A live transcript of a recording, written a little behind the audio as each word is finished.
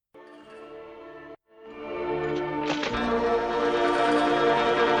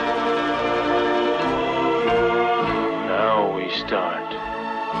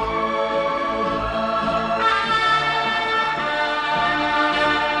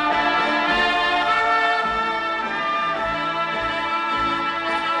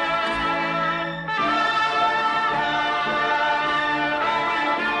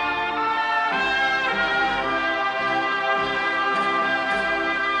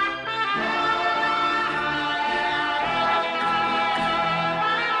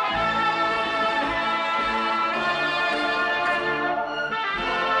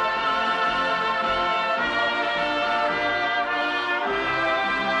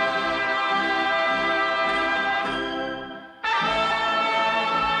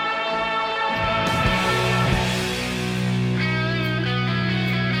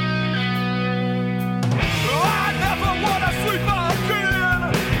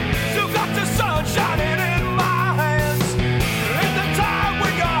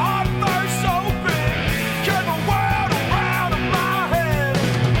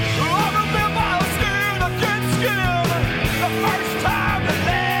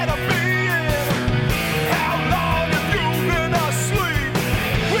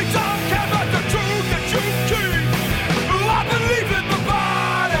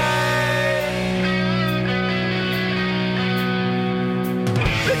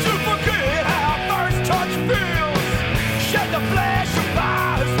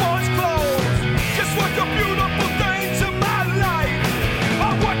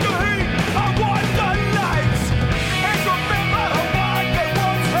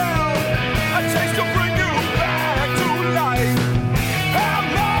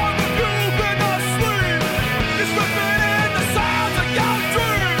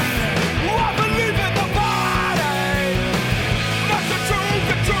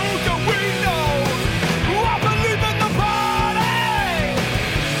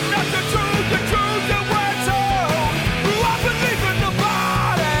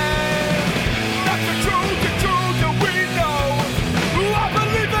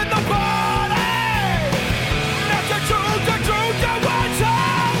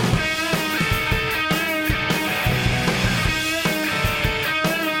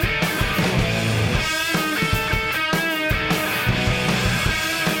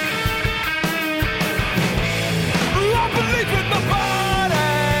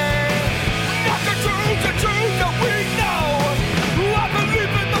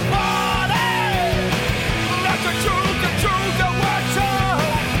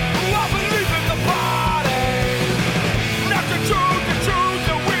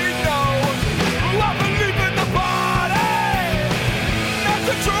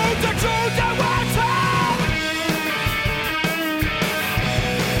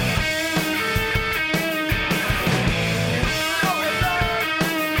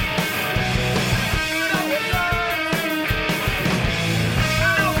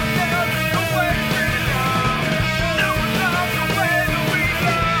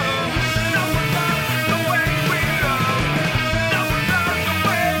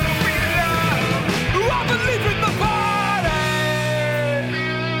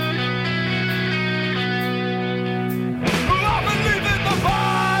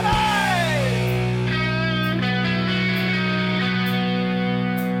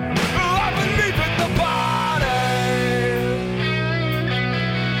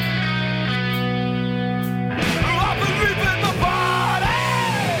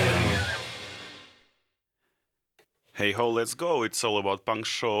Hey ho, let's go. It's all about punk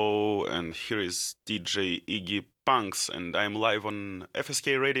show, and here is DJ Iggy Punks, and I'm live on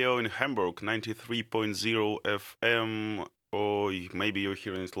FSK Radio in Hamburg, 93.0 FM, or maybe you're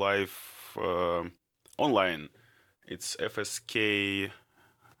hearing it live online. It's fskhh.org,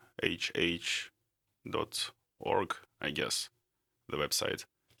 I guess, the website.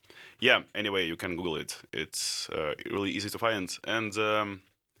 Yeah, anyway, you can Google it. It's really easy to find. And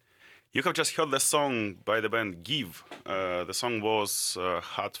you have just heard the song by the band Give. The song was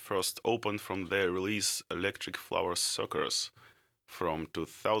hot first opened from their release Electric Flower Suckers from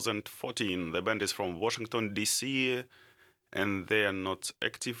 2014. The band is from Washington, D.C., and they are not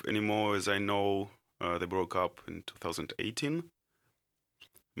active anymore, as I know. They broke up in 2018.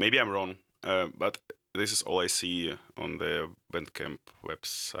 Maybe I'm wrong, but this is all I see on the Bandcamp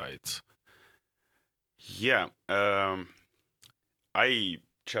website. Yeah, I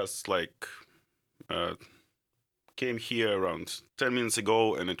just came here around 10 minutes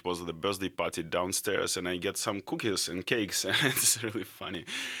ago, and it was the birthday party downstairs, and I get some cookies and cakes, and it's really funny.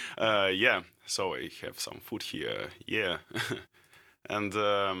 Yeah, so I have some food here. Yeah. And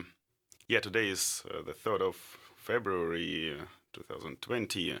today is the 3rd of February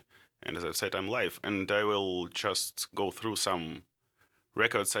 2020, and as I said, I'm live, and I will just go through some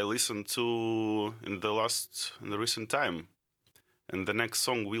records I listened to in the recent time. And the next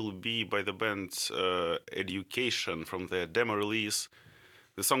song will be by the band Education from their demo release.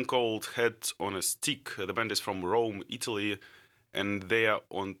 The song called Head on a Stick. The band is from Rome, Italy, and they are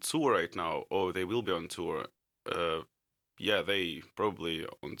on tour right now. Oh, they will be on tour. Yeah, they probably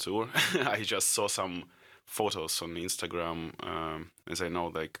on tour. I just saw some photos on Instagram, as I know,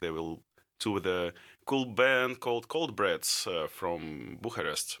 like they will tour with a cool band called Cold Breads from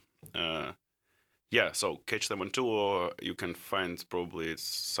Bucharest. Yeah, so catch them on tour. You can find probably it's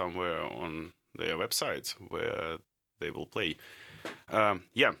somewhere on their website where they will play.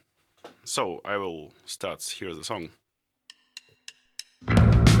 Yeah, so I will start. Here's the song.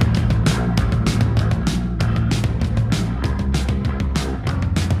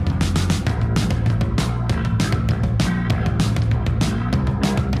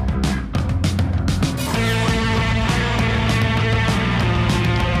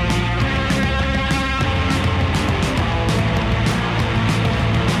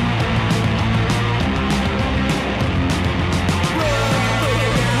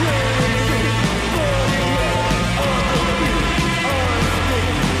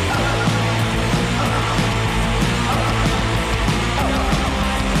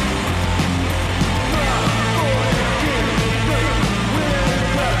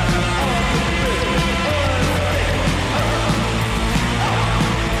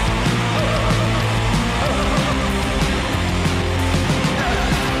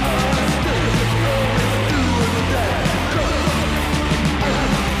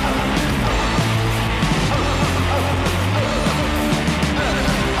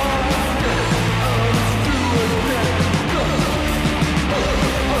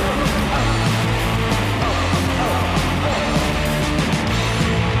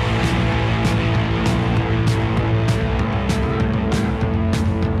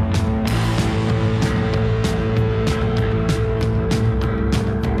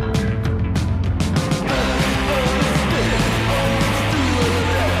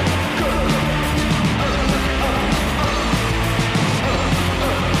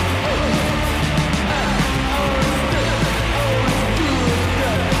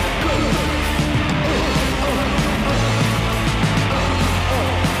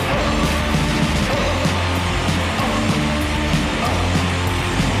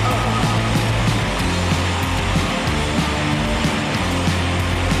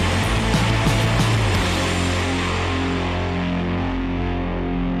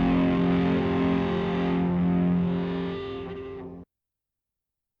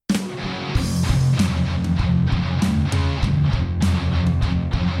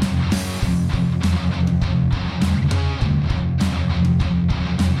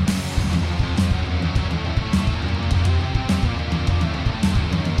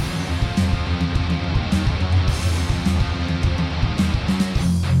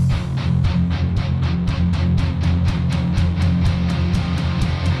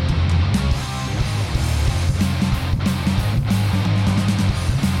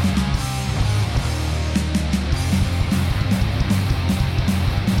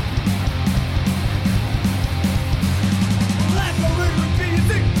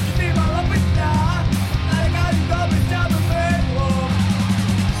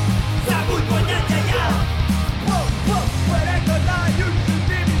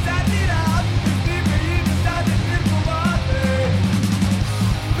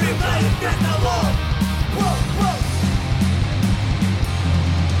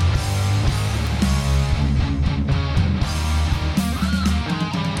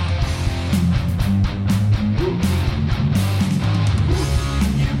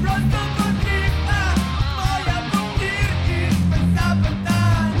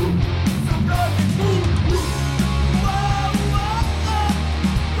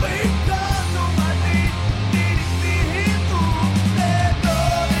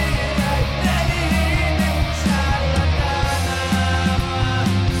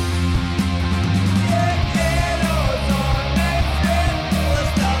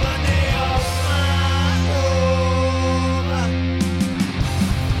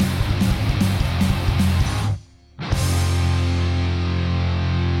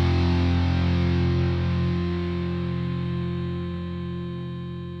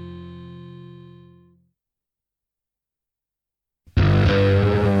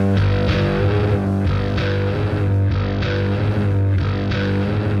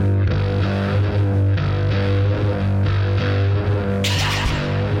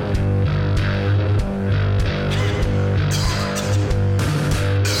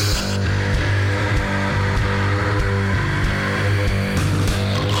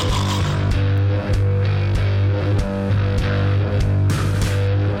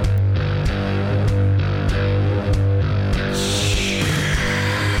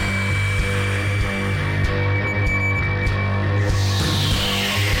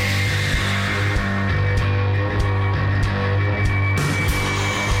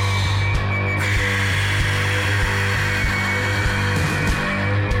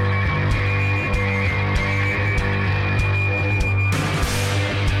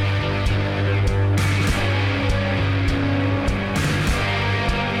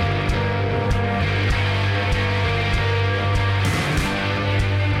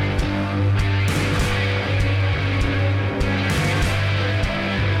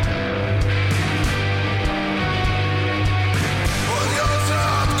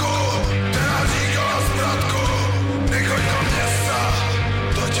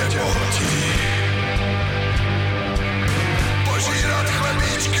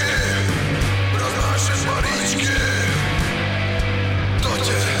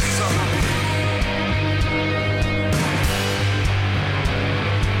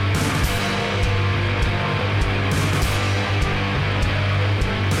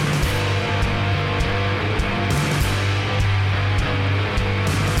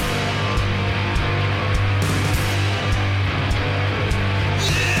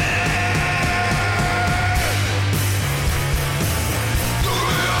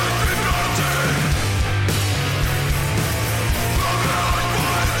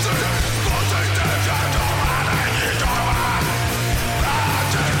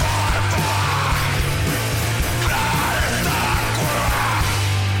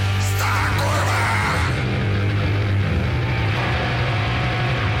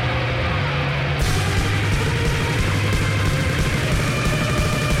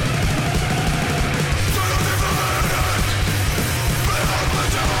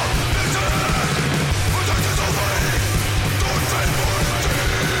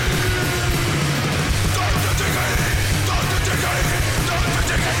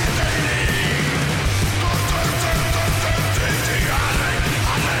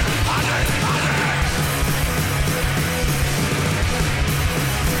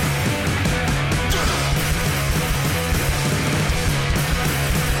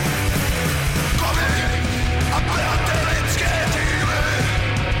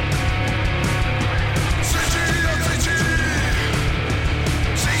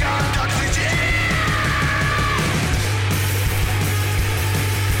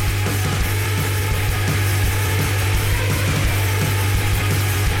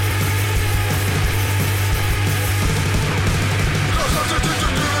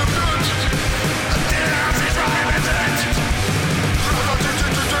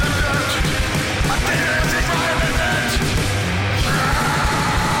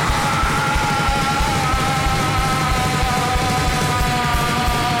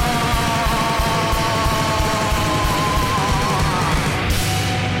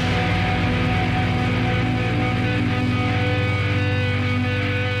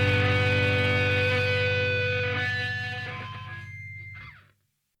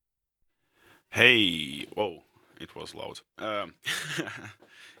 Hey, whoa, it was loud.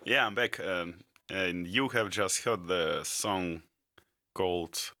 Yeah, I'm back. And you have just heard the song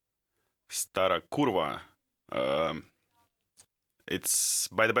called Stara Kurva. Um, it's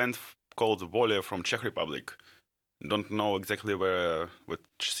by the band called Volia from Czech Republic. Don't know exactly which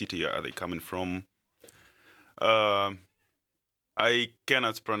city are they coming from. Uh, I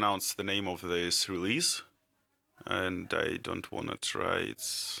cannot pronounce the name of this release, and I don't wanna try.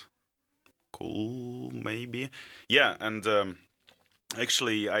 It's cool, maybe. Yeah, and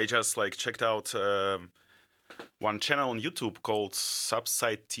actually, I just like checked out one channel on YouTube called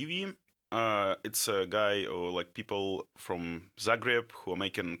Subside TV. It's a guy or like people from Zagreb who are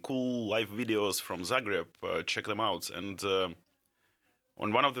making cool live videos from Zagreb. Check them out. And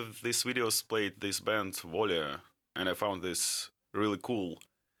on one of these videos played this band Volia, and I found this really cool.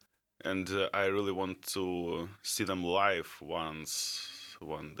 And I really want to see them live one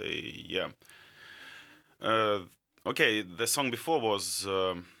day. Yeah. Okay, the song before was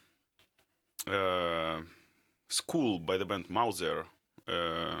School by the band Mauser.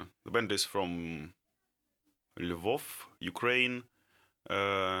 The band is from Lvov, Ukraine,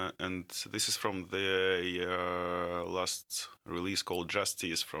 and this is from the last release called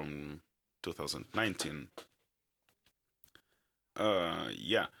Justice from 2019.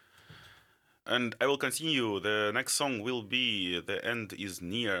 Yeah. And I will continue. The next song will be The End Is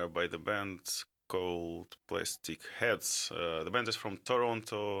Near by the band called Plastic Heads. The band is from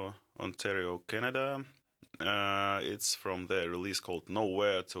Toronto, Ontario, Canada. It's from the release called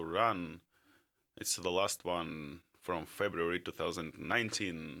Nowhere to Run. It's the last one from February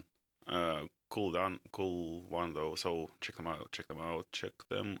 2019. Cool one though. So check them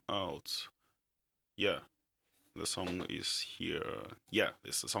out. Yeah, the song is here. Yeah,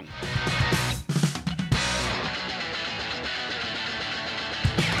 this is the song. Okay.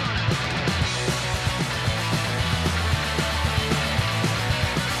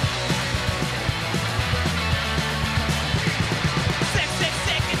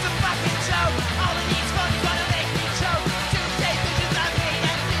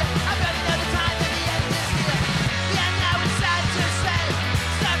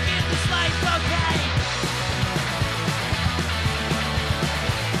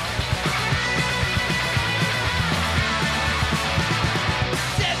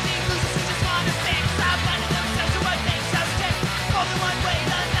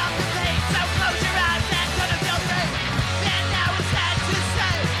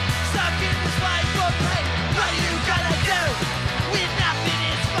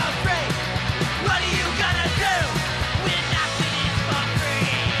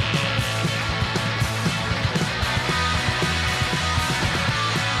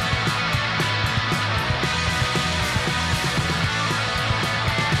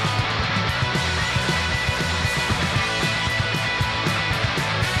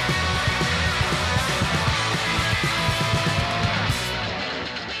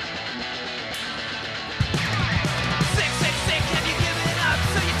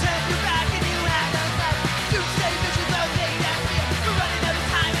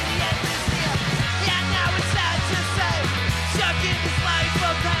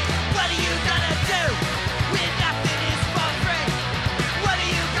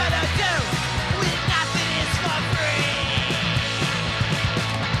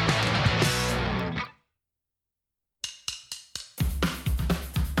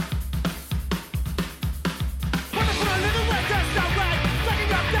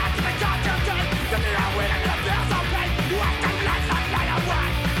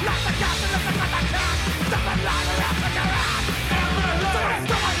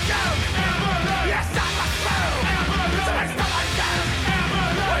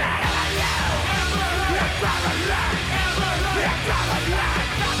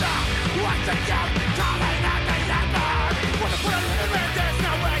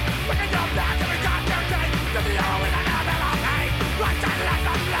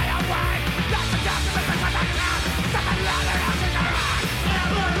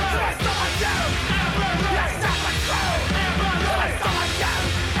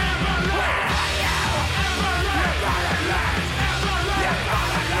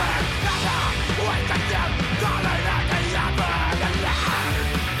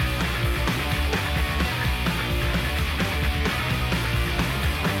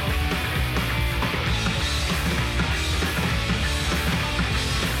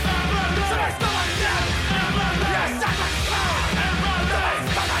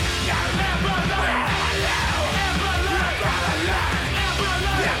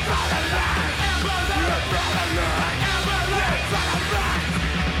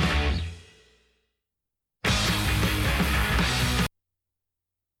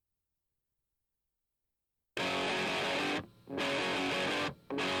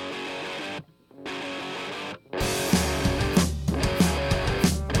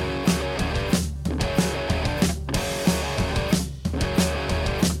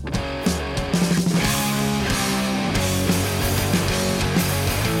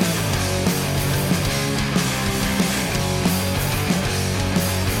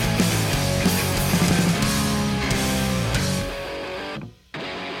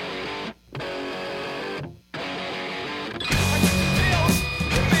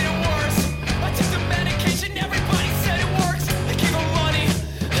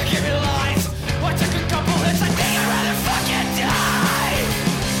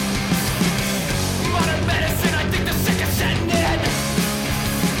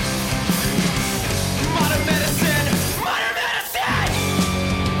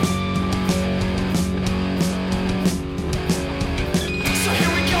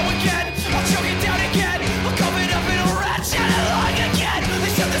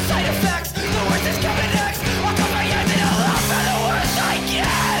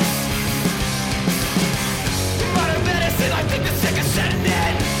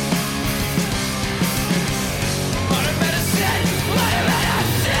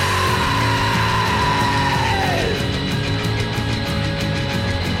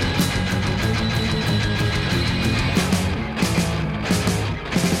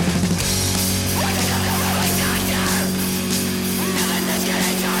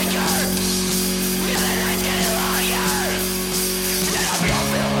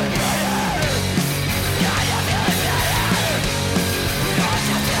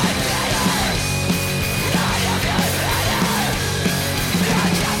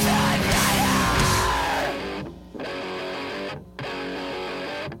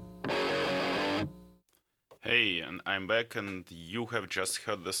 Hey, and I'm back, and you have just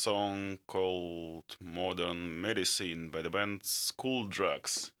heard the song called Modern Medicine by the band School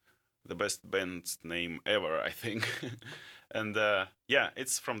Drugs. The best band name ever, I think. And yeah,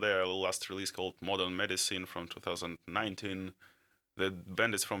 it's from their last release called Modern Medicine from 2019. The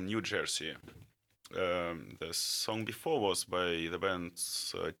band is from New Jersey. The song before was by the band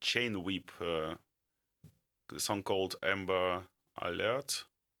Chain Whip, the song called Amber Alert.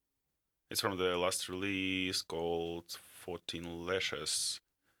 It's from the last release called 14 Lashes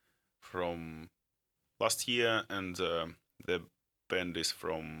from last year, and the band is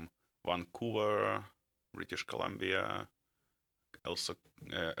from Vancouver, British Columbia, also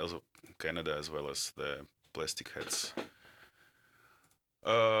Canada, as well as the Plastic Heads.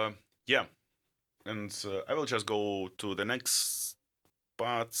 Yeah, and I will just go to the next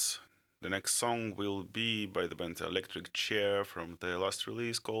part. The next song will be by the band Electric Chair from the last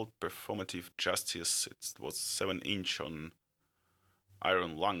release called Performative Justice. It was 7-inch on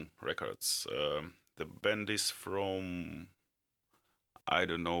Iron Lung Records. The band is from, I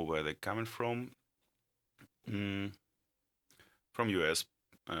don't know where they're coming from US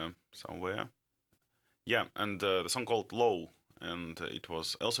somewhere. Yeah, and the song called Low, and it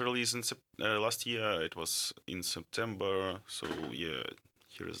was also released in last year. It was in September, so yeah.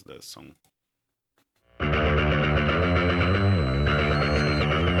 Here is the song.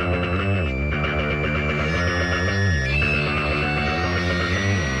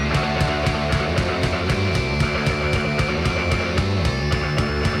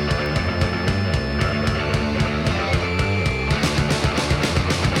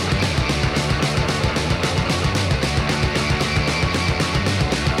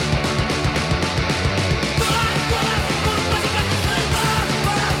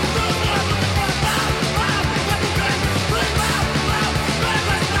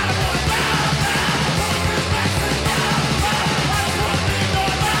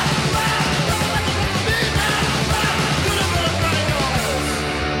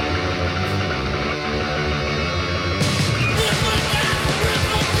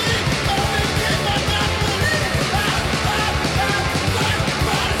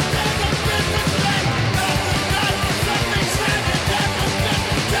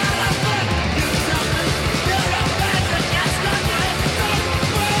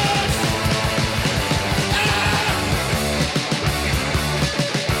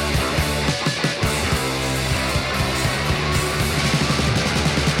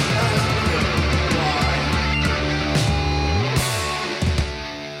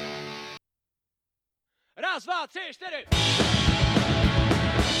 Raz, dwa, trzy, cztery!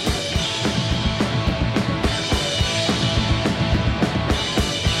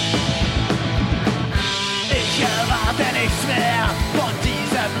 Ich erwarte nichts mehr von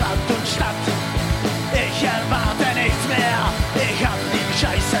diesem Land und Stadt. Ich erwarte nichts mehr, ich hab die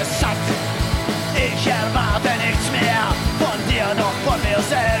Scheiße satt. Ich erwarte nichts mehr von dir, noch von mir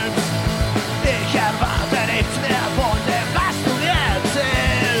selbst. Ich erwarte nichts mehr von dem, was du mir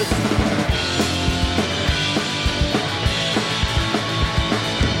erzählst.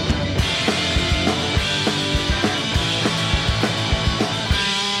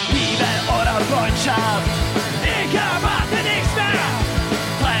 Freundschaft, ich erwarte nichts mehr.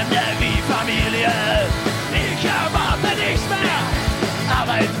 Fremde wie Familie, ich erwarte nichts mehr.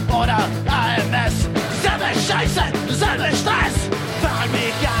 Arbeit oder AMS, selbe Scheiße, selbe Stress. Frag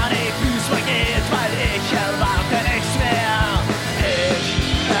mich gar nicht, wie's mir geht, weil ich erwarte nichts mehr.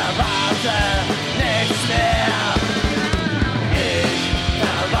 Ich erwarte nichts mehr. Ich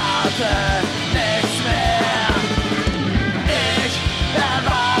erwarte nichts mehr. Ich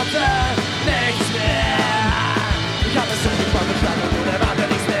erwarte nichts mehr. Ich habe es nicht mal verstanden und erwarte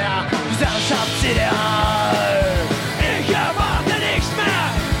nichts mehr. Gesellschaftsideal. Ich erwarte nichts mehr.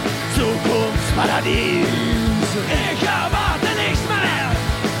 Zukunftsparadies. Ich erwarte nichts mehr.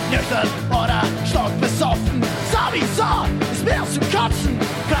 Nüchtern oder stockbesoffen. Sowieso ist mir zum Kotzen.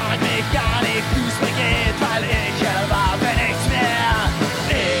 Frag mich gar nicht, wie's mir geht, weil ich erwarte nichts mehr.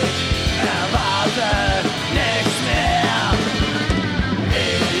 Ich erwarte nichts mehr.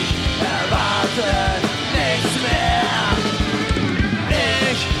 Ich erwarte nichts mehr.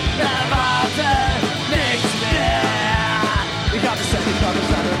 Ich erwarte nichts mehr. Ich hab es endlich mal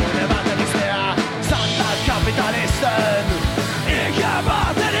verstanden und erwarte nichts mehr. Standardkapitalisten. Ich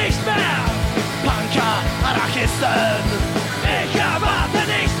erwarte nichts mehr. Punker, Anarchisten. Ich erwarte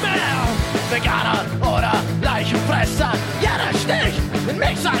nichts mehr. Veganer oder Leichenfresser. Jeder Stich in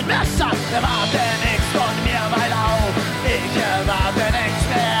mich sein Messer. Erwarte nichts von mir, weil auch ich erwarte nichts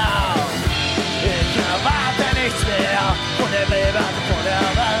mehr. Ich erwarte nichts mehr von dem Leben, von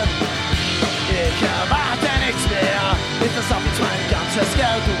der Welt. Ich erwarte nichts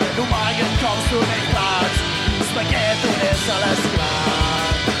Brot und wenn du morgen kommst du nicht bald. Spaghetti ist alles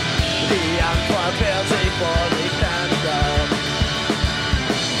klar. Die Antwort wird sich wohl nicht ändern.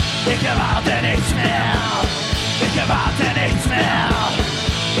 Ich erwarte nichts mehr. Ich erwarte nichts mehr.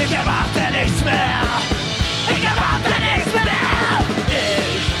 Ich erwarte nichts mehr. Ich erwarte nichts mehr.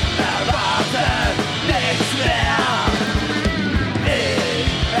 Ich erwarte nichts mehr.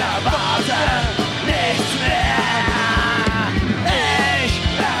 Ich erwarte nichts mehr. Ich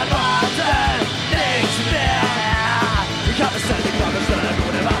erwarte nichts mehr. Ich habe es ständig vorgestellt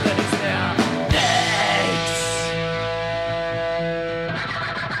und erwarte nichts mehr. Nichts.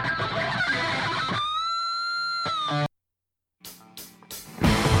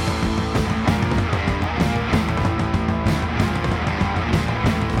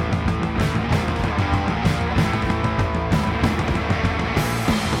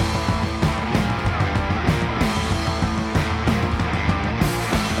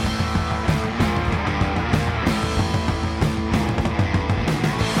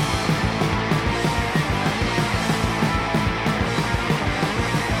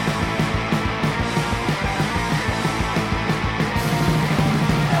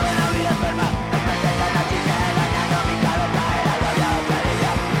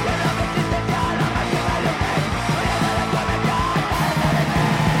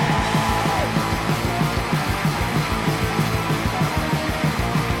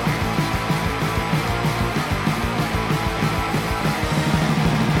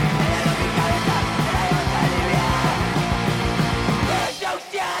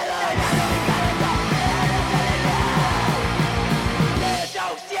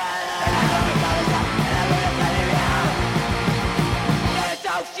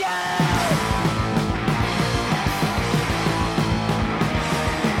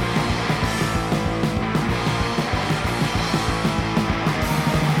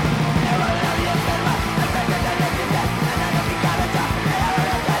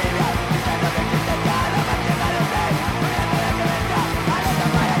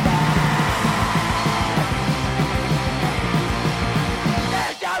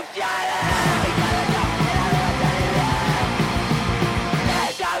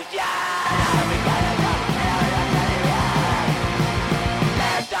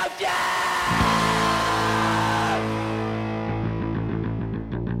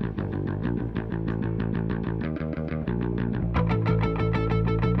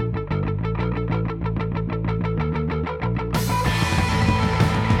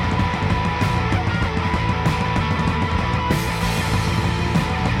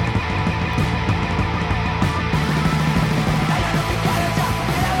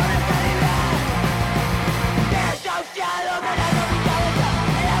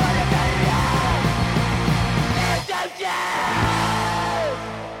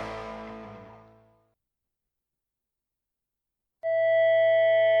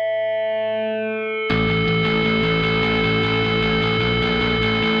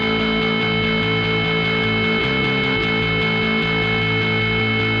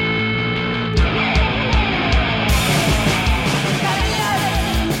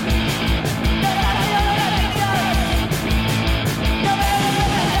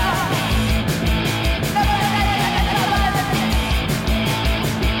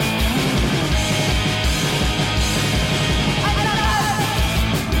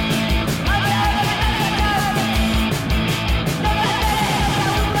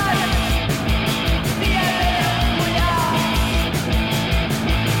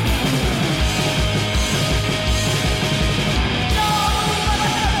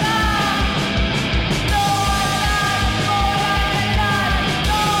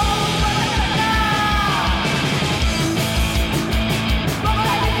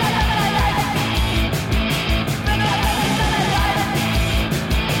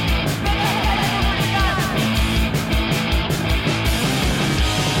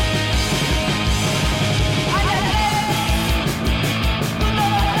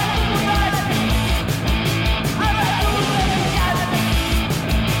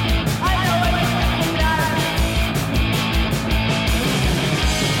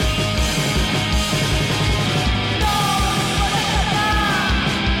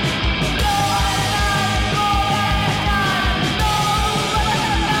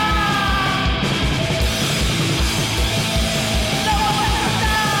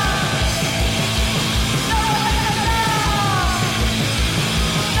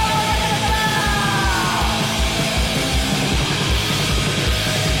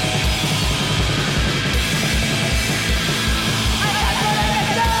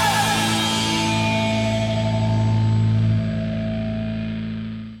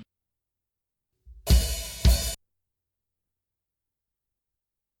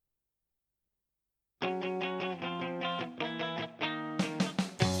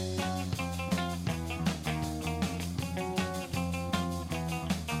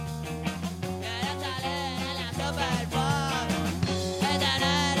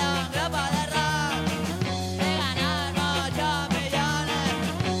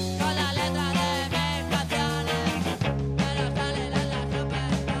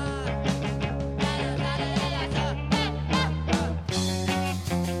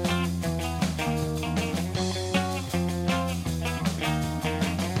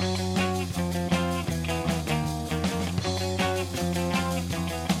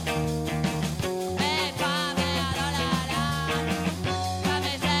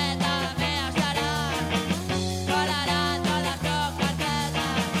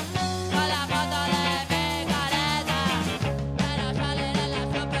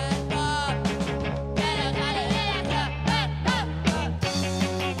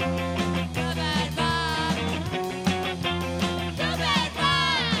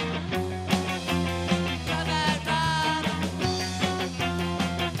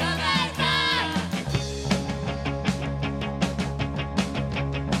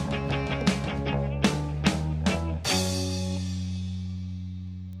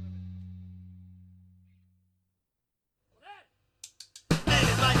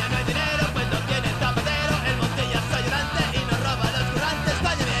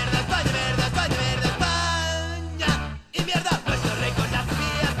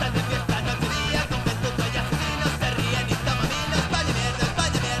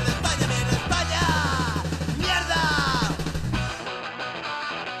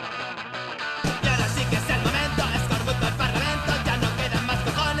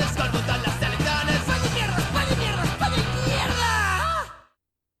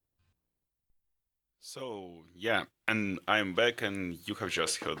 Yeah, and I'm back, and you have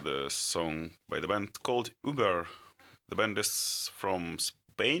just heard the song by the band called Uber. The band is from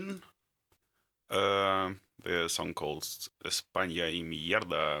Spain. The song called España y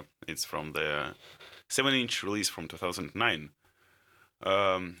Mierda. It's from the 7-inch release from 2009.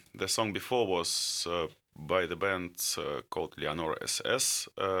 The song before was by the band called Leonor SS,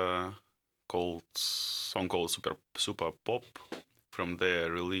 song called Super Pop, from the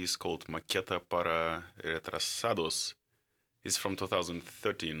release called Maqueta para Retrasados. It's from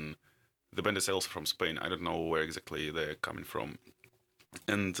 2013. The band is also from Spain. I don't know where exactly they're coming from.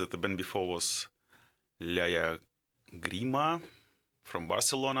 And the band before was Laia Grima from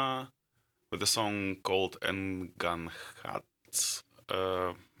Barcelona with a song called Enganjat.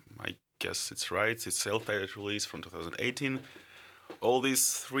 I guess it's right. It's self-titled release from 2018. All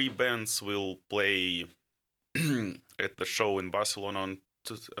these three bands will play at the show in Barcelona on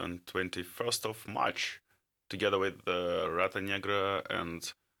 21st of March, together with Rata Negra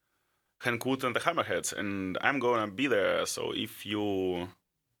and Henkut and the Hammerheads, and I'm gonna be there. So if you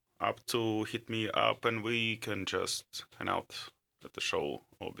up to hit me up, and we can just hang out at the show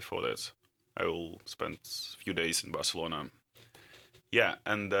or before that. I will spend a few days in Barcelona. Yeah,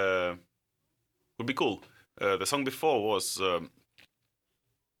 and would be cool. The song before was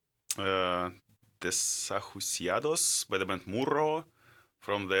Desahuciados by the band Murro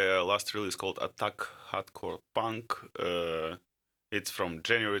from their last release called Attack Hardcore Punk. It's from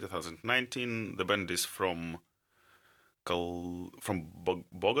January 2019. The band is from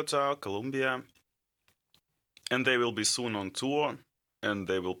Bogota, Colombia, and they will be soon on tour, and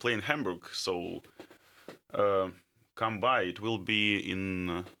they will play in Hamburg. So come by. It will be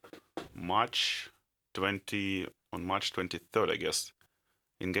in March 23rd, I guess,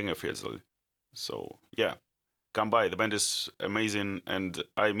 in Gängerviertel. So yeah, come by. The band is amazing, and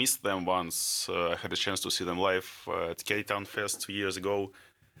I missed them once. I had a chance to see them live at K-Town Fest 2 years ago,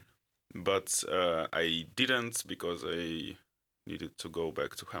 but I didn't because I needed to go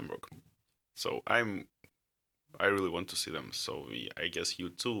back to Hamburg. So I really want to see them. So I guess you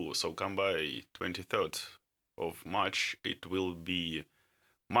too. So come by 23rd of March. It will be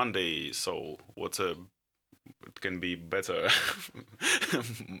Monday. So it can be better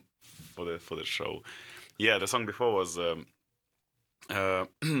for the show. Yeah, the song before was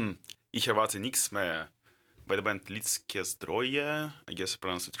Ich erwarte nichts mehr by the band Lidské zdroje. I guess I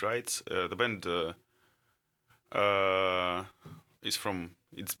pronounced it right. The band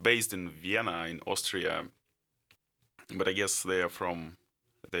it's based in Vienna in Austria, but I guess they are from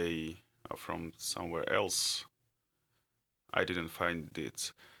somewhere else. I didn't find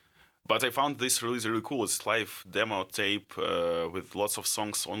it. But I found this release really cool. It's live demo tape with lots of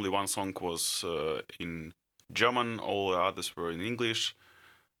songs. Only one song was in German. All the others were in English.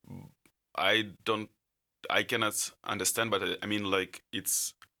 I cannot understand, but I mean, like,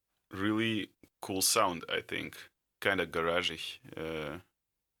 it's really cool sound, I think. Kind of garagey.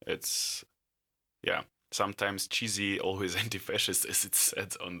 It's, yeah, sometimes cheesy, always anti-fascist, as it's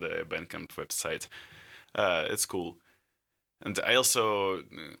said on the Bandcamp website. It's cool. And I also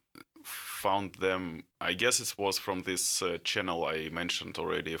found them, I guess it was from this channel I mentioned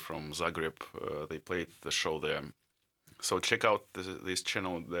already from Zagreb. They played the show there. So check out this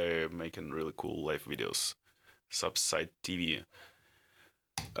channel. They're making really cool live videos. Subside TV.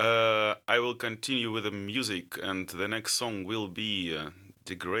 I will continue with the music, and the next song will be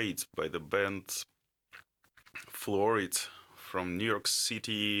Degrade by the band Florid from New York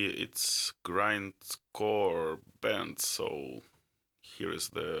City. It's grindcore band, so here is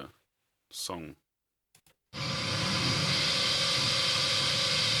the song.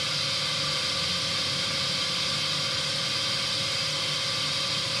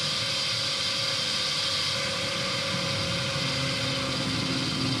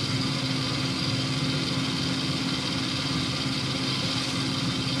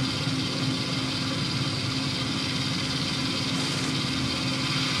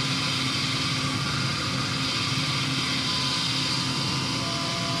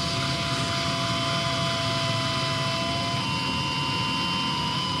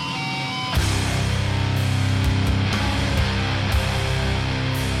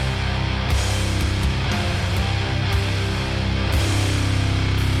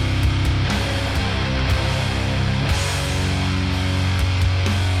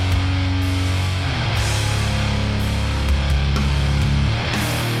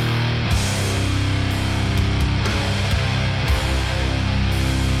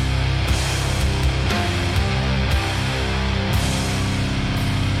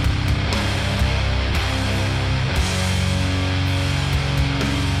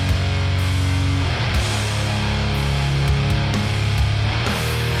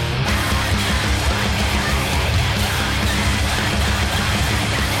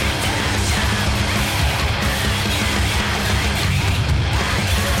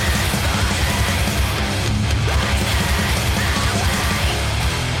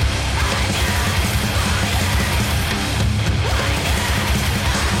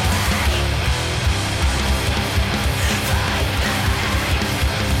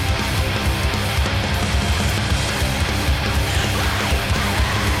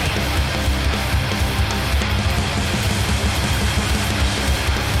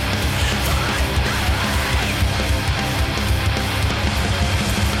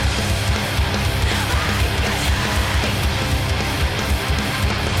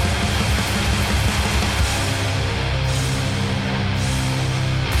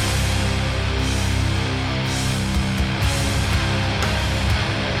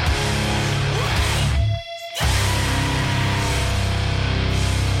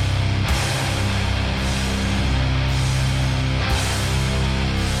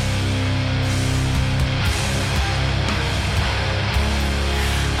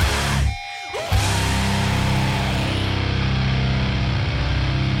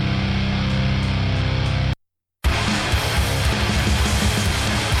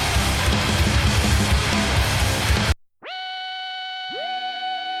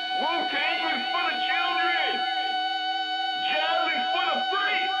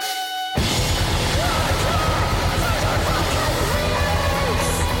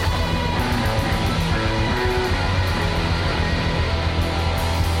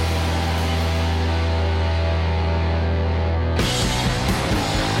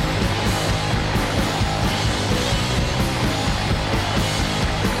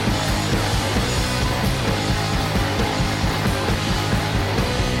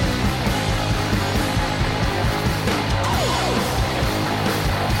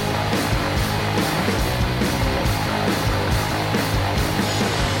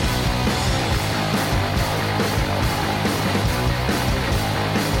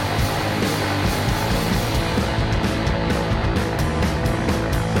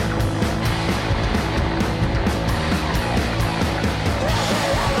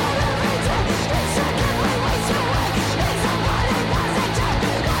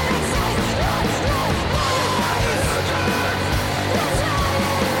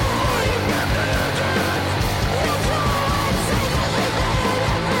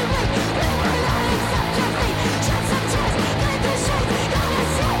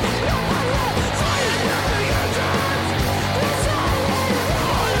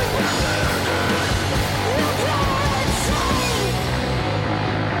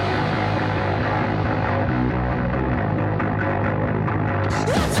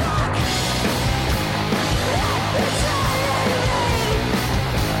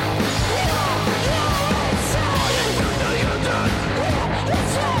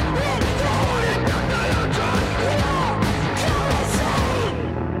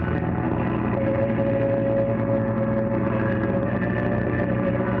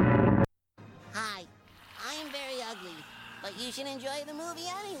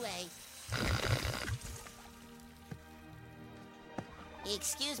 anyway.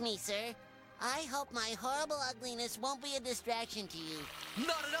 Excuse me, sir. I hope my horrible ugliness won't be a distraction to you.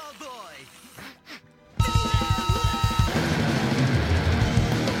 Not at all, boy!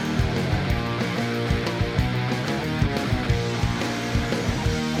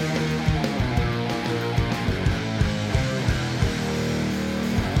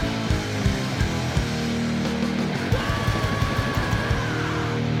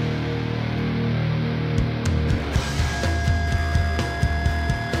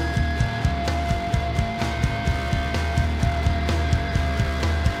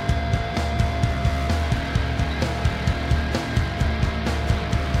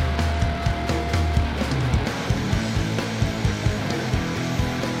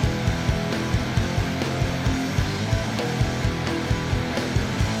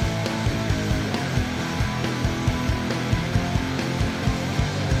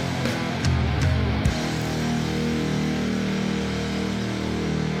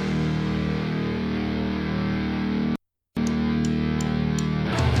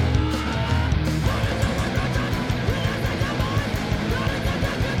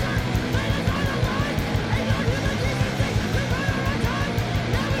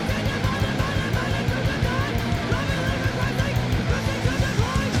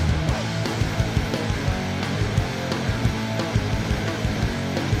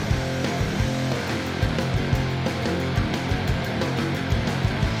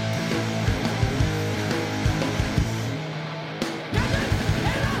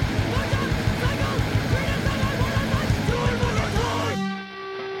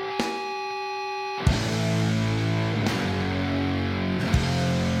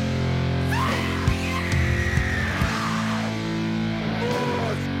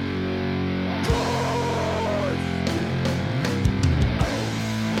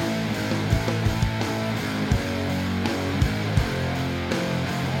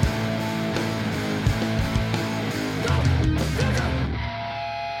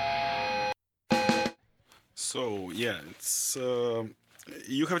 So yeah, it's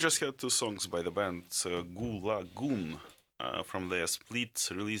you have just heard two songs by the band Gulagoon from their split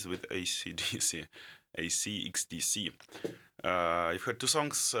release with ACDC, ACXDC. You've heard two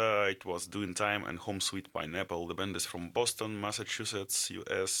songs. It was "Doing Time" and "Home Sweet Pineapple." The band is from Boston, Massachusetts,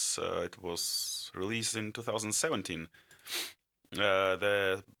 US. It was released in 2017.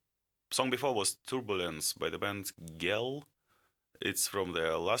 The song before was "Turbulence" by the band Gel. It's from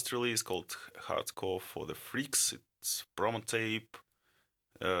their last release called Hardcore for the Freaks. It's promo tape.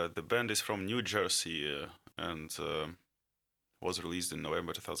 The band is from New Jersey and was released in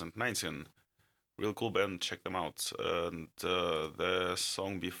November 2019. Real cool band, check them out. And the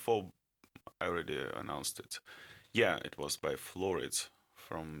song before, I already announced it. Yeah, it was by Florid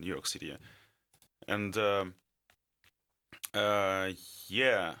from New York City. And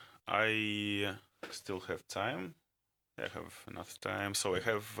yeah, I still have time. I have enough time, so I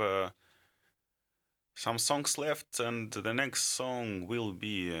have some songs left, and the next song will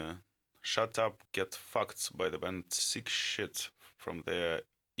be "Shut Up, Get Fucked" by the band Sick Shit from their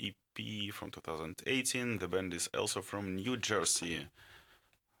EP from 2018. The band is also from New Jersey.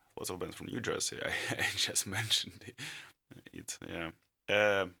 Lots of bands from New Jersey. I just mentioned it.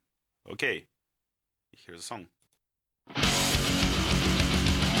 Yeah. Okay. Here's a song.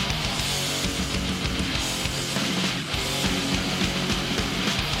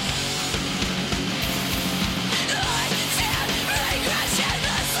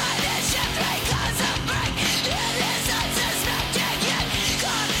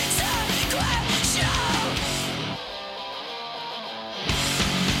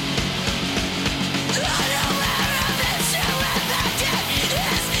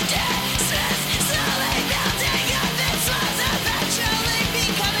 Slowly melting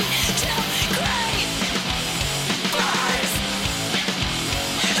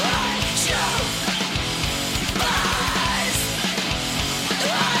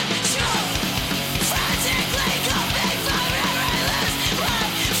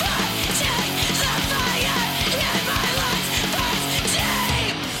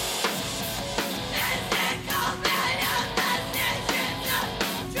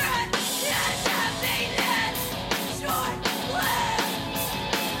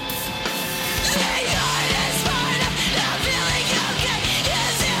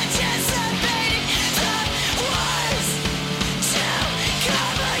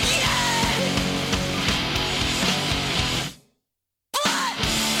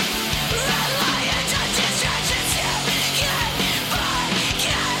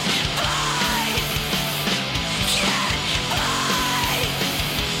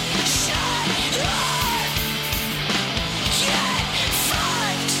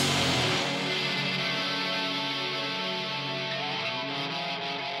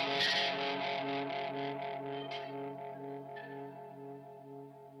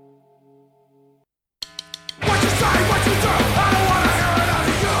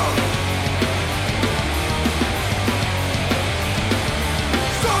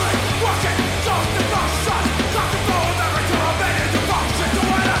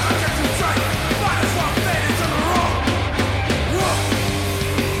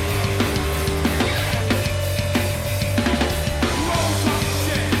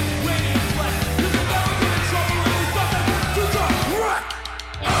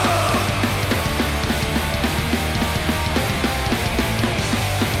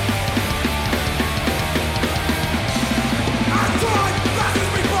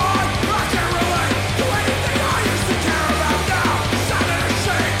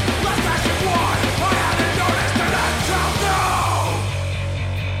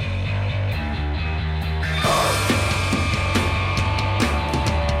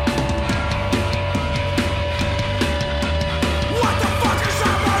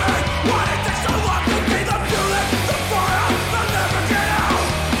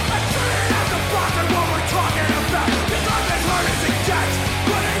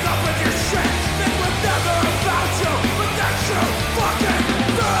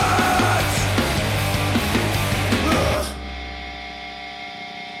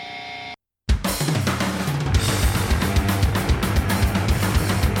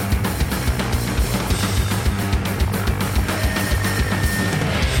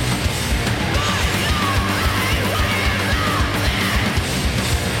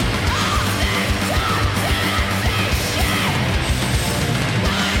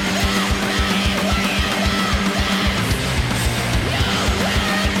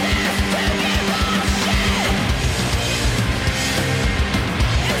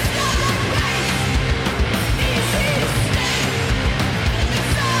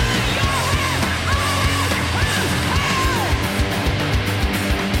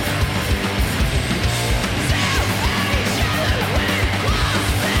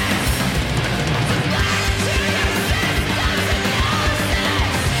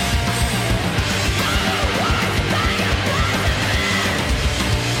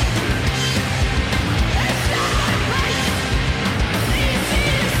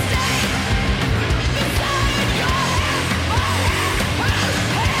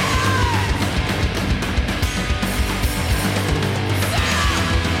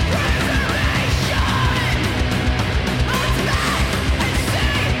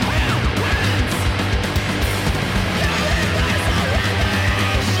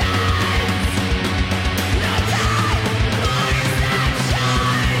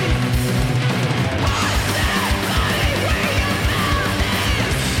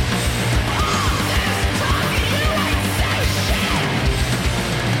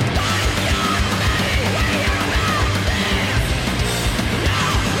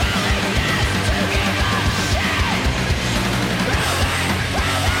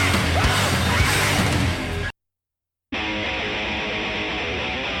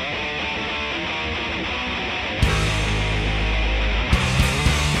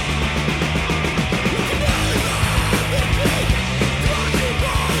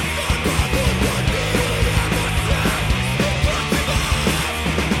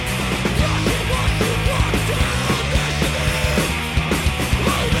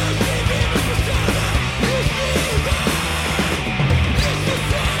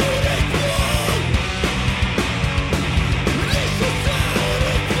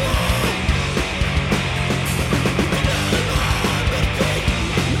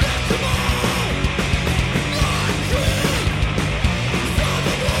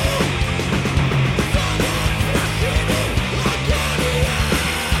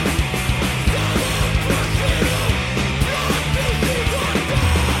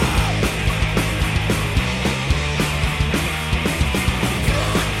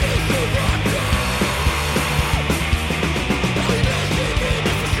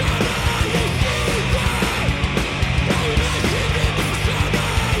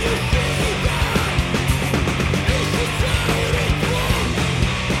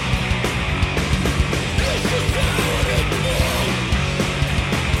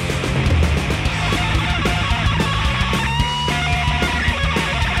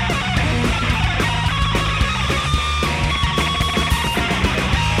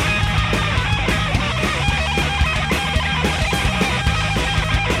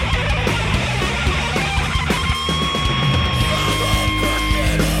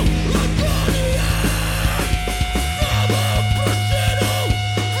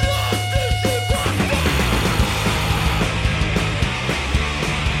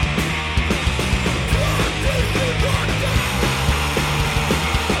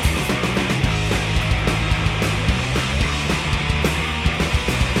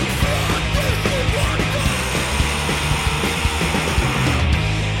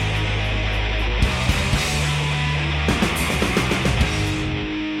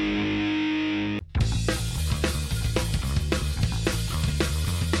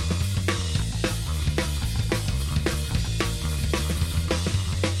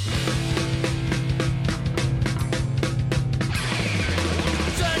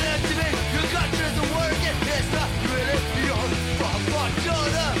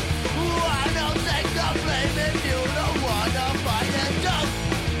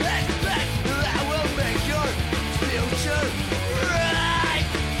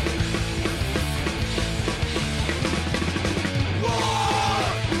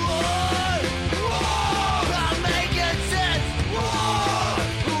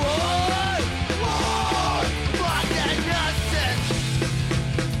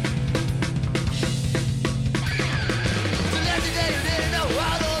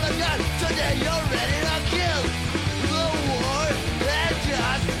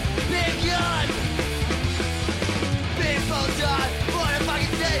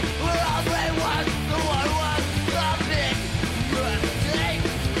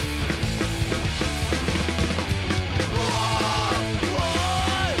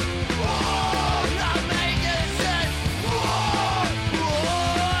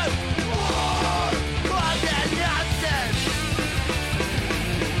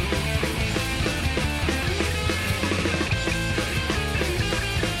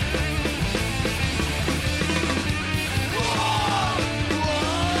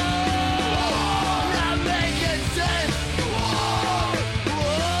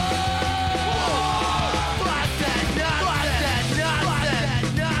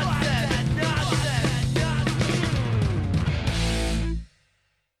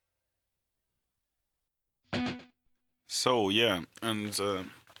So yeah, and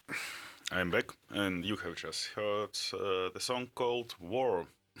I'm back, and you have just heard the song called "War"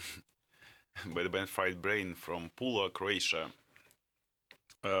 by the band Fried Brain from Pula, Croatia.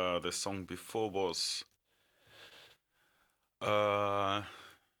 The song before was I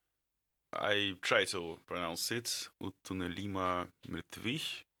try to pronounce it Utunelima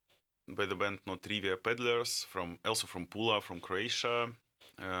Mrtvih by the band Notrivia Peddlers from also from Pula, from Croatia.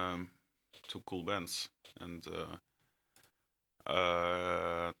 Two cool bands, and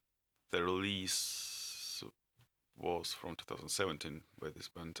the release was from 2017 by this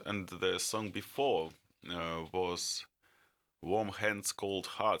band, and the song before was "Warm Hands, Cold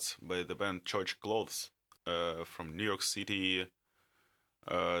Hearts" by the band Church Clothes from New York City.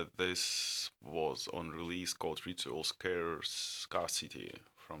 This was on release called Ritual Scarcity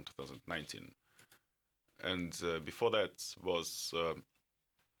from 2019, and before that was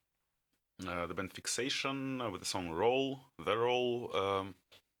the band Fixation with the song "Roll." The Roll.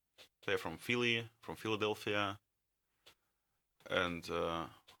 They're from Philly, from Philadelphia, and I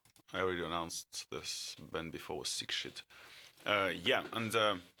already announced this band before was Sick Shit. Yeah, and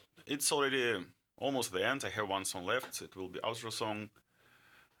it's already almost the end. I have one song left. It will be outro song.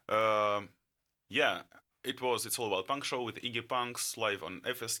 Yeah, it's All About Punk show with Iggy Punks live on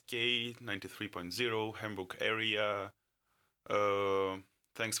FSK 93.0 Hamburg area.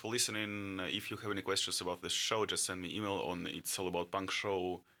 Thanks for listening. If you have any questions about this show, just send me email on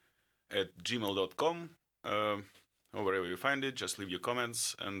itsallaboutpunkshow@gmail.com. Or wherever you find it, just leave your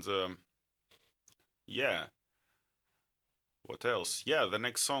comments. And yeah, what else? Yeah, the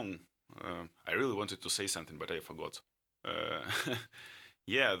next song. I really wanted to say something, but I forgot.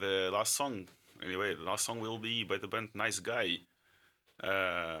 Yeah, the last song. Anyway, the last song will be by the band Nice Guy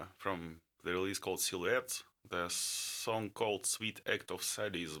from the release called Silhouette. The song called Sweet Act of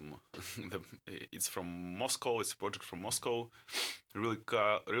Sadism. It's from Moscow. It's a project from Moscow. Really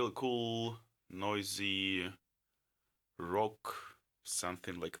cool, noisy rock,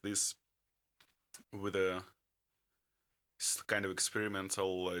 something like this, with a kind of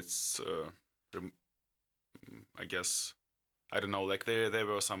experimental. It's I guess, I don't know. Like there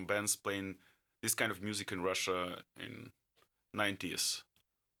were some bands playing this kind of music in Russia in 90s,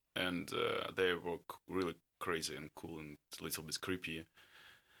 and they were really crazy and cool and a little bit creepy.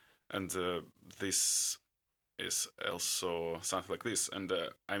 And this is also something like this. And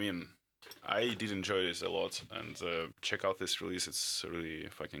I mean, I did enjoy this a lot. And check out this release. It's really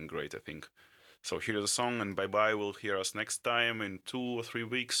fucking great, I think. So here's the song, and bye bye. We'll hear us next time in 2 or 3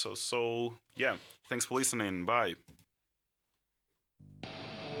 weeks or so. Yeah, thanks for listening. Bye.